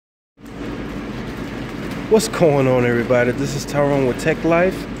What's going on, everybody? This is Tyrone with Tech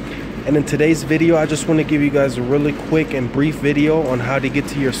Life, and in today's video I just want to give you guys a really quick and brief video on how to get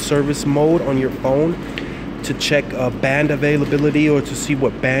to your service mode on your phone to check band availability or to see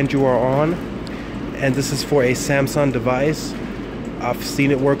what band you are on. And this is for a Samsung device. I've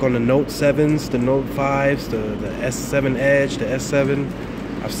seen it work on the Note 7s, the Note 5s, the S7 Edge, the S7.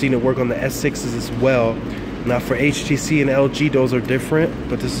 I've seen it work on the S6s as well. Now for HTC and LG, those are different,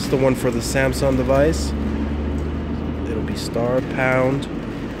 but this is the one for the Samsung device. It'll be star pound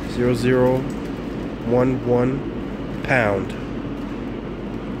 0011 pound,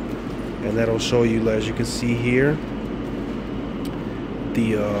 and that'll show you, as you can see here,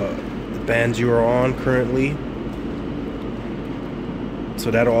 the bands you are on currently.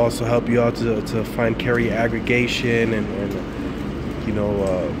 So that'll also help you out to find carrier aggregation and you know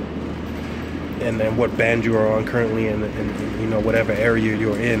and then what band you are on currently and you know whatever area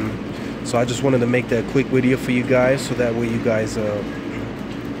you're in. So I just wanted to make that quick video for you guys, so that way you guys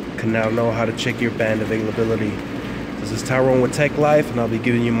can now know how to check your band availability. This is Tyrone with Tech Life, and I'll be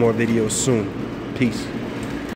giving you more videos soon. Peace.